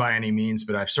vegan by any means,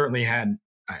 but I've certainly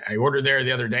I ordered there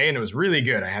the other day, and it was really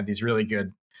good. I had these really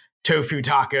good tofu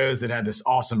tacos that had this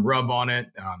awesome rub on it.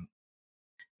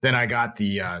 Then I got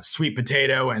the sweet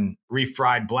potato and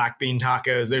refried black bean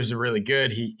tacos. Those are really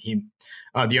good.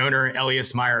 The owner,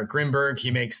 Elias Meyer Grimberg,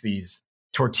 he makes these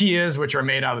tortillas, which are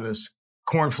made out of this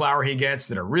corn flour he gets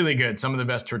that are really good. Some of the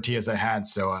best tortillas I had.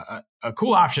 So a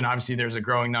cool option. Obviously, there's a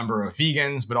growing number of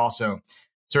vegans, but also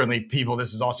certainly people,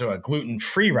 this is also a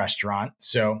gluten-free restaurant.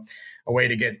 So a way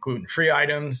to get gluten-free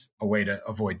items, a way to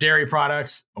avoid dairy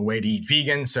products, a way to eat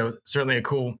vegan. So certainly a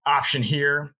cool option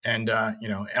here. And,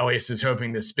 Elias is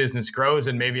hoping this business grows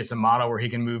and maybe it's a model where he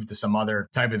can move to some other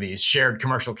type of these shared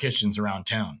commercial kitchens around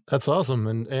town. That's awesome.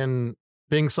 And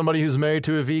being somebody who's married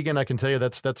to a vegan, I can tell you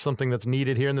that's something that's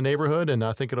needed here in the neighborhood, and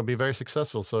I think it'll be very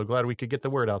successful. So glad we could get the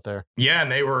word out there. Yeah, and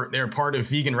they're part of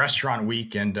Vegan Restaurant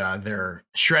Week, and their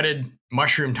shredded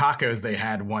mushroom tacos they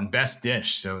had won Best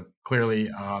Dish. So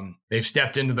clearly, they've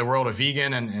stepped into the world of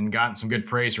vegan and gotten some good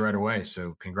praise right away.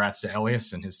 So congrats to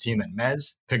Elias and his team at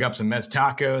Mez. Pick up some Mez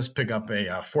tacos. Pick up a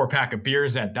 4-pack of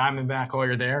beers at Diamondback while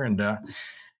you're there, and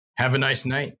have a nice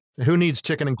night. Who needs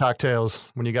chicken and cocktails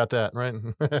when you got that, right?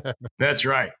 That's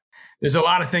right. There's a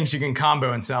lot of things you can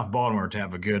combo in South Baltimore to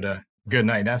have a good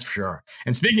night, that's for sure.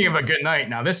 And speaking of a good night,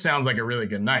 now this sounds like a really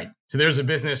good night. So there's a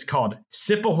business called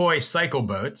Sip-Ahoy Cycle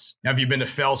Boats. Now, if you've been to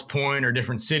Fells Point or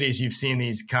different cities, you've seen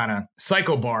these kind of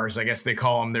cycle bars, I guess they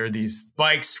call them. They're these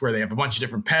bikes where they have a bunch of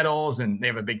different pedals and they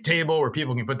have a big table where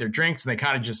people can put their drinks and they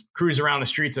kind of just cruise around the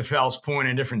streets of Fells Point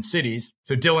in different cities.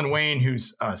 So Dylan Wayne,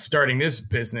 who's starting this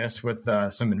business with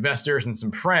some investors and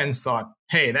some friends, thought,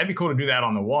 hey, that'd be cool to do that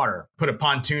on the water. Put a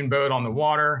pontoon boat on the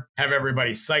water, have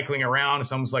everybody cycling around.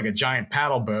 It's almost like a giant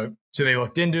paddle boat. So they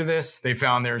looked into this. They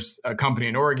found there's a company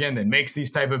in Oregon that makes these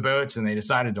type of boats, and they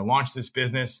decided to launch this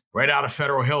business right out of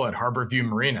Federal Hill at Harborview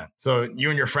Marina. So you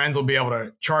and your friends will be able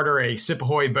to charter a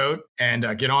Sip-Ahoy boat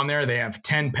and get on there. They have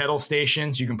 10 pedal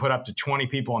stations. You can put up to 20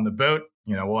 people on the boat.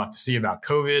 We'll have to see about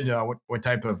COVID, what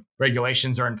type of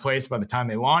regulations are in place by the time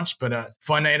they launch. But a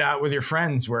fun night out with your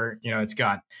friends where, it's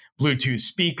got Bluetooth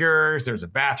speakers. There's a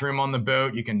bathroom on the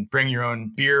boat. You can bring your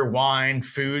own beer, wine,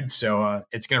 food. So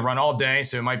it's going to run all day.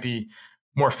 So it might be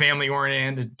more family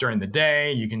oriented during the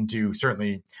day. You can do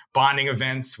certainly bonding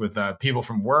events with people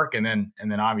from work, and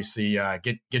then obviously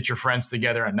get your friends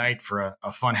together at night for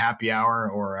a fun happy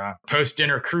hour or a post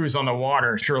dinner cruise on the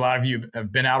water. I'm sure a lot of you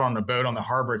have been out on a boat on the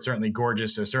harbor. It's certainly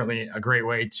gorgeous. So certainly a great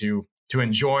way to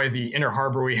enjoy the inner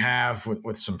harbor we have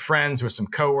with some friends, with some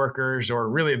coworkers, or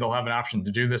really they'll have an option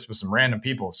to do this with some random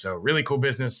people. So really cool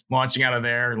business launching out of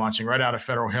there, launching right out of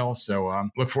Federal Hill. So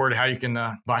look forward to how you can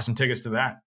buy some tickets to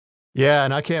that. Yeah,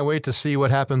 and I can't wait to see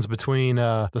what happens between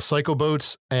the cycle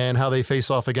boats and how they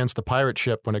face off against the pirate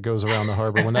ship when it goes around the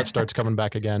harbor, when that starts coming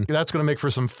back again. That's going to make for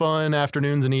some fun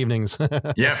afternoons and evenings.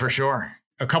 Yeah, for sure.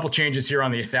 A couple changes here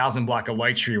on the 1000 block of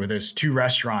Light Street, where there's two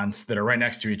restaurants that are right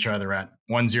next to each other at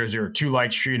 1002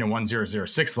 Light Street and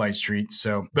 1006 Light Street.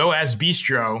 So Boaz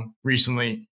Bistro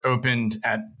recently opened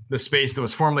at the space that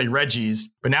was formerly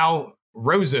Reggie's, but now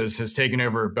Rosa's has taken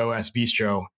over Boaz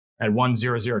Bistro at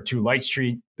 1002 Light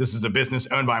Street. This is a business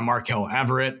owned by Markel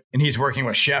Everett, and he's working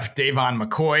with chef Davon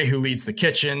McCoy, who leads the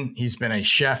kitchen. He's been a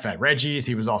chef at Reggie's.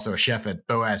 He was also a chef at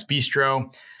Boaz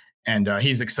Bistro, and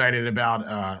he's excited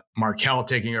about Markel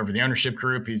taking over the ownership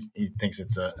group. He thinks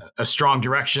it's a strong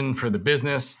direction for the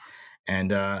business, and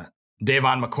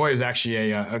Davon McCoy is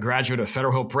actually a graduate of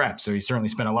Federal Hill Prep, so he certainly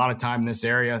spent a lot of time in this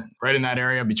area, right in that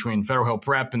area between Federal Hill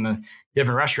Prep and the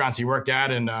different restaurants he worked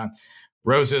at, and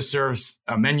Rosa serves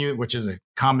a menu, which is a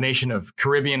combination of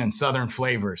Caribbean and Southern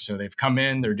flavors. So they've come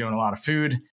in, they're doing a lot of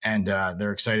food, and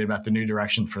they're excited about the new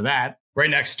direction for that.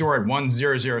 Right next door at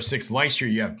 1006 Light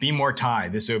Street, you have Be More Thai.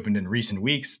 This opened in recent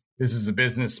weeks. This is a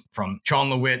business from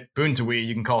Sean Lewitt Boontawi.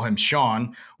 You can call him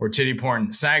Sean, or Tittyporn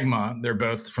Sagma. They're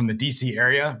both from the DC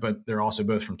area, but they're also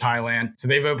both from Thailand. So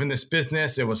they've opened this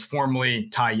business. It was formerly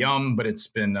Thai Yum, but it's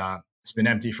been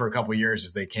empty for a couple of years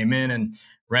as they came in and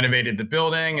renovated the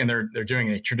building, and they're doing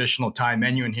a traditional Thai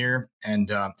menu in here.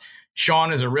 And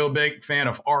Sean is a real big fan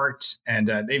of art, and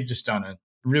they've just done a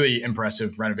really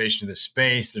impressive renovation of this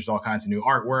space. There's all kinds of new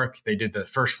artwork. They did the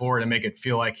first floor to make it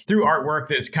feel like through artwork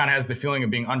this kind of has the feeling of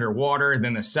being underwater.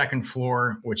 Then the second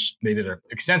floor, which they did an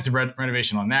extensive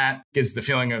renovation on that, gives the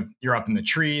feeling of you're up in the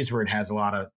trees, where it has a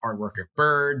lot of artwork of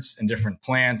birds and different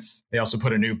plants. They also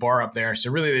put a new bar up there.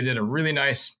 So really they did a really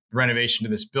nice renovation to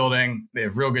this building. They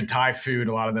have real good Thai food,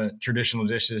 a lot of the traditional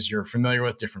dishes you're familiar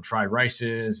with, different fried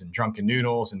rices and drunken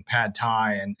noodles and pad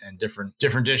Thai and different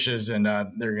dishes. And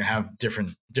they're going to have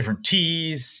different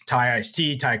teas, Thai iced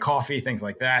tea, Thai coffee, things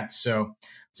like that. So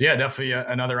So yeah, definitely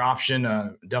another option.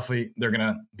 Definitely, they're going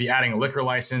to be adding a liquor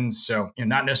license. So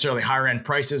not necessarily higher end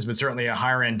prices, but certainly a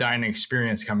higher end dining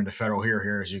experience coming to Federal Hill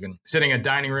here, as you can sit in a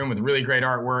dining room with really great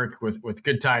artwork, with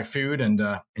good Thai food, and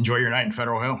enjoy your night in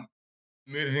Federal Hill.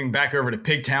 Moving back over to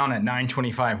Pigtown at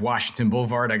 925 Washington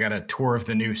Boulevard, I got a tour of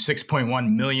the new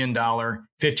 $6.1 million,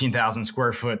 15,000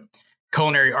 square foot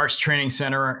culinary arts training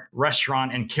center,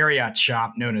 restaurant, and carryout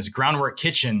shop known as Groundwork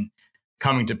Kitchen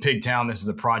coming to Pigtown. This is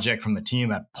a project from the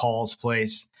team at Paul's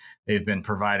Place. They've been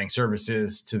providing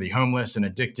services to the homeless and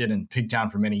addicted in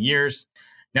Pigtown for many years.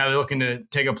 Now they're looking to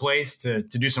take a place to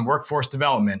do some workforce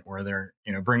development where they're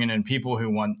bringing in people who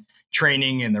want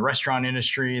training in the restaurant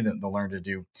industry, that they'll learn to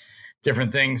do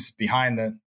different things behind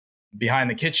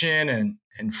the kitchen and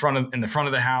in the front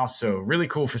of the house. So really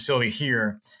cool facility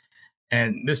here.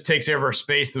 And this takes over a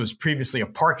space that was previously a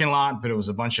parking lot, but it was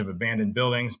a bunch of abandoned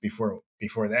buildings before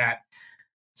that.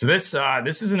 So this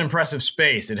is an impressive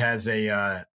space. It has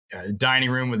a dining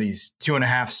room with these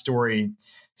 2.5-story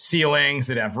ceilings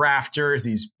that have rafters,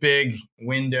 these big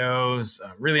windows,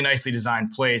 really nicely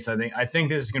designed place. I think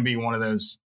this is going to be one of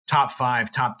those top 5,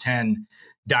 top 10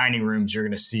 dining rooms you're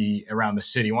going to see around the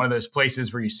city. One of those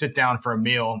places where you sit down for a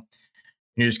meal and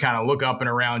you just kind of look up and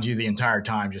around you the entire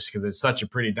time just because it's such a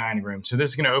pretty dining room. So this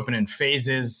is going to open in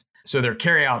phases. So their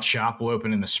carryout shop will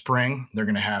open in the spring. They're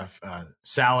going to have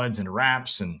salads and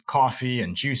wraps and coffee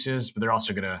and juices, but they're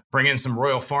also going to bring in some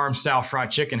Royal Farm style fried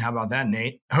chicken. How about that,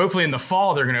 Nate? Hopefully in the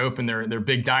fall, they're going to open their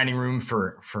big dining room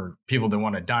for people that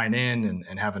want to dine in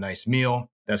and have a nice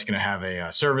meal. That's going to have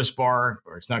a service bar,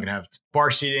 or it's not going to have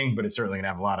bar seating, but it's certainly going to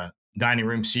have a lot of dining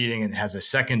room seating. It has a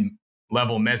second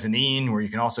level mezzanine where you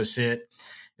can also sit.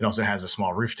 It also has a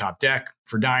small rooftop deck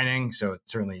for dining. So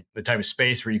it's certainly the type of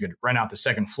space where you could rent out the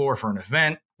second floor for an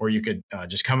event, or you could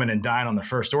just come in and dine on the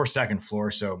first or second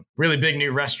floor. So really big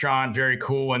new restaurant, very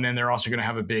cool. And then they're also going to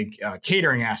have a big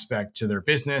catering aspect to their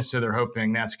business. So they're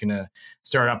hoping that's going to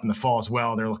start up in the fall as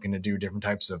well. They're looking to do different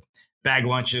types of bag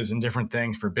lunches and different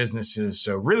things for businesses.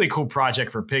 So really cool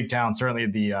project for Pigtown.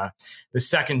 Certainly the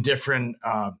second different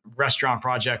restaurant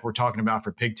project we're talking about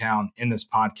for Pigtown in this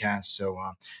podcast. So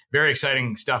very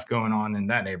exciting stuff going on in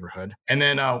that neighborhood. And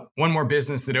then one more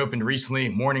business that opened recently,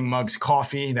 Morning Mugs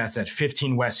Coffee. That's at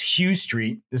 15 West Hughes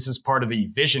Street. This is part of the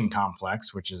Vision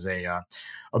Complex, which is a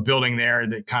building there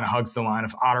that kind of hugs the line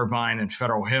of Otterbein and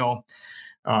Federal Hill.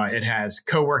 It has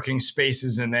co-working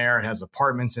spaces in there. It has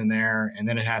apartments in there. And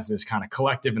then it has this kind of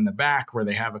collective in the back where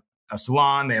they have a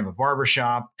salon, they have a barber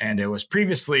shop, and it was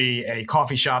previously a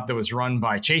coffee shop that was run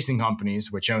by Chasing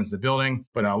Companies, which owns the building.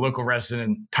 But a local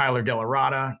resident, Tyler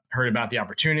Delarada, heard about the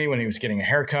opportunity when he was getting a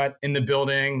haircut in the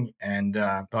building and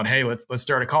thought, hey, let's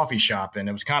start a coffee shop. And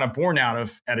it was kind of born out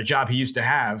of, at a job he used to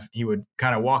have, he would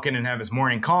kind of walk in and have his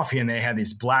morning coffee, and they had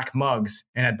these black mugs.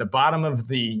 And at the bottom of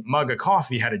the mug of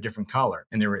coffee had a different color.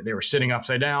 And they were sitting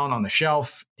upside down on the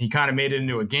shelf. He kind of made it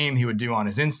into a game he would do on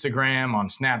his Instagram, on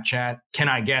Snapchat. Can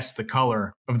I guess the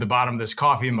color of the bottom of this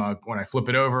coffee mug when I flip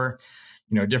it over?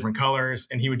 Different colors.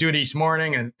 And he would do it each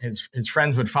morning, and his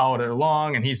friends would follow it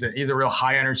along. And he's a real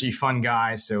high energy, fun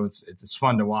guy. So it's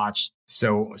fun to watch.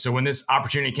 So when this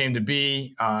opportunity came to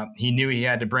be, he knew he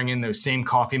had to bring in those same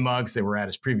coffee mugs that were at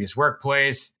his previous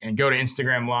workplace and go to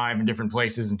Instagram Live in different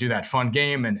places and do that fun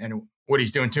game. And what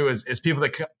he's doing too is people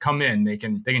that come in, they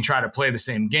can try to play the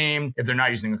same game. If they're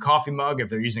not using a coffee mug, if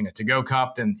they're using a to-go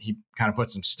cup, then he kind of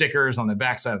puts some stickers on the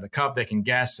backside of the cup they can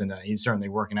guess. And he's certainly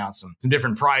working out some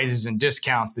different prizes and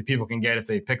discounts that people can get if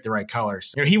they pick the right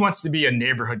colors. He wants to be a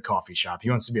neighborhood coffee shop. He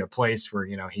wants to be a place where,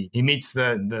 he meets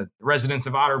the residents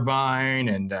of Otterbein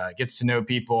and gets to know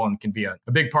people and can be a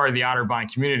big part of the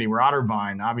Otterbein community, where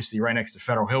Otterbein, obviously right next to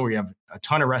Federal Hill, where you have a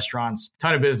ton of restaurants,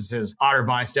 ton of businesses.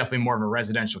 Otterbein's definitely more of a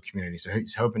residential community. So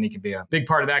he's hoping he can be a big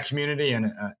part of that community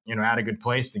and, at a good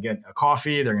place to get a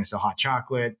coffee. They're going to sell hot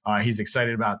chocolate. He's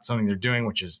excited about something they're doing,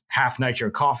 which is half nitro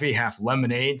coffee, half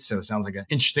lemonade. So it sounds like an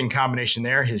interesting combination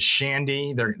there. His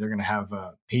shandy, they're going to have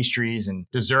pastries and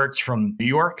desserts from New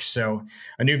York. So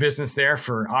a new business there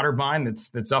for Otterbein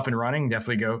that's up and running.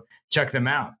 Definitely go check them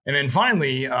out. And then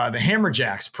finally, the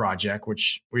Hammerjacks project,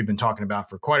 which we've been talking about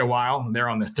for quite a while. They're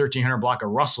on the 1300 block of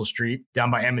Russell Street, down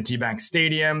by M&T Bank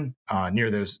Stadium, near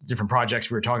those different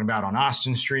projects we were talking about on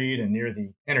Austin Street and near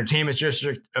the entertainment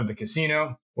district of the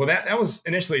casino. Well, that was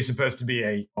initially supposed to be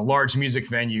a large music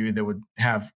venue that would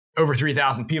have over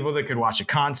 3,000 people that could watch a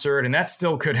concert, and that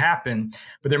still could happen.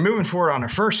 But they're moving forward on a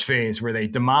first phase where they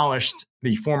demolished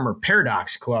the former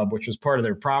Paradox Club, which was part of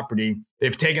their property.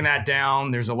 They've taken that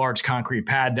down. There's a large concrete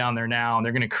pad down there now, and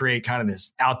they're going to create kind of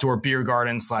this outdoor beer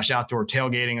garden / outdoor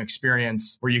tailgating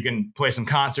experience where you can play some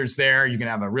concerts there. You can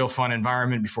have a real fun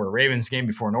environment before a Ravens game,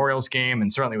 before an Orioles game,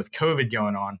 and certainly with COVID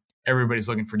going on, everybody's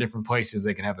looking for different places.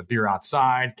 They can have a beer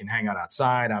outside, can hang out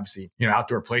outside. Obviously,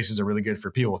 outdoor places are really good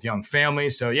for people with young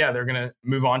families. So yeah, they're going to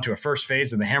move on to a first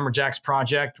phase of the Hammerjacks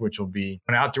project, which will be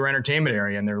an outdoor entertainment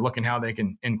area. And they're looking how they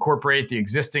can incorporate the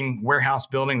existing warehouse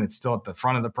building that's still at the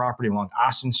front of the property along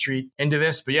Austin Street into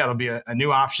this. But yeah, it'll be a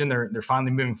new option. They're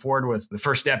finally moving forward with the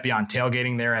first step beyond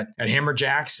tailgating there at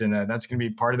Hammerjacks. And that's going to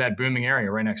be part of that booming area.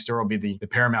 Right next door will be the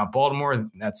Paramount Baltimore.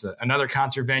 That's another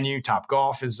concert venue. Top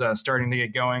Golf is starting to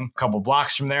get going. Couple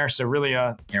blocks from there. So really,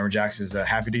 Hammerjacks is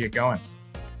happy to get going.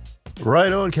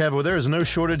 Right on, Kev. Well, there is no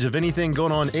shortage of anything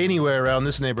going on anywhere around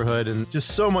this neighborhood, and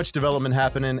just so much development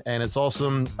happening, and it's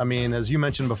awesome. I mean, as you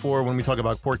mentioned before, when we talk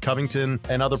about Port Covington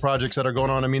and other projects that are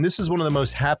going on, I mean, this is one of the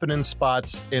most happening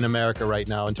spots in America right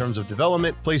now in terms of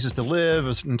development, places to live,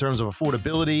 in terms of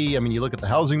affordability. I mean, you look at the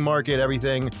housing market,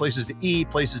 everything, places to eat,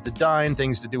 places to dine,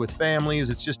 things to do with families.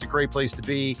 It's just a great place to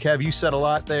be. Kev, you said a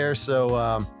lot there,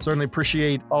 so certainly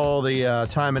appreciate all the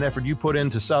time and effort you put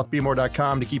into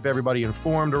southbmore.com to keep everybody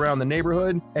informed around the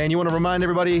neighborhood. And you want to remind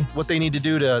everybody what they need to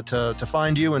do to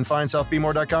find you and find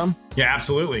southbmore.com? Yeah,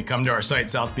 absolutely. Come to our site,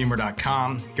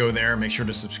 southbmore.com. Go there. Make sure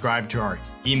to subscribe to our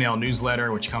email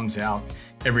newsletter, which comes out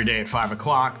every day at 5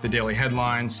 o'clock, the daily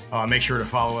headlines. Make sure to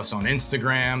follow us on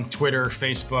Instagram, Twitter,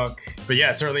 Facebook. But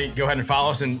yeah, certainly go ahead and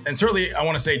follow us. And certainly I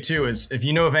want to say too, is if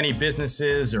you know of any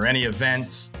businesses or any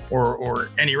events or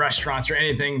any restaurants or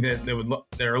anything that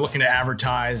are looking to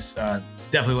advertise,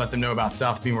 definitely let them know about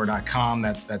southbmore.com.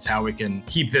 That's how we can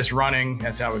keep this running.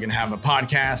 That's how we can have a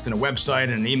podcast and a website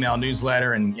and an email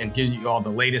newsletter and give you all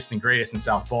the latest and greatest in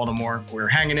South Baltimore. We're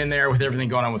hanging in there with everything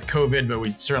going on with COVID, but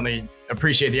we certainly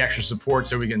appreciate the extra support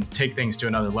so we can take things to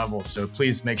another level. So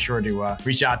please make sure to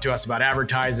reach out to us about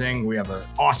advertising. We have an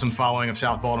awesome following of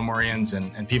South Baltimoreans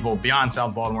and people beyond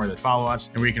South Baltimore that follow us,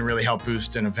 and we can really help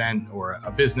boost an event or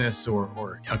a business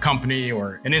or a company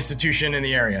or an institution in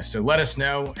the area. So let us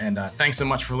know, and thanks so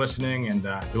much for listening, and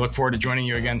we look forward to joining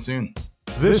you again soon.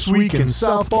 This Week in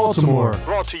South Baltimore,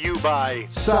 brought to you by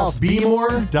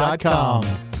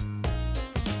southbmore.com.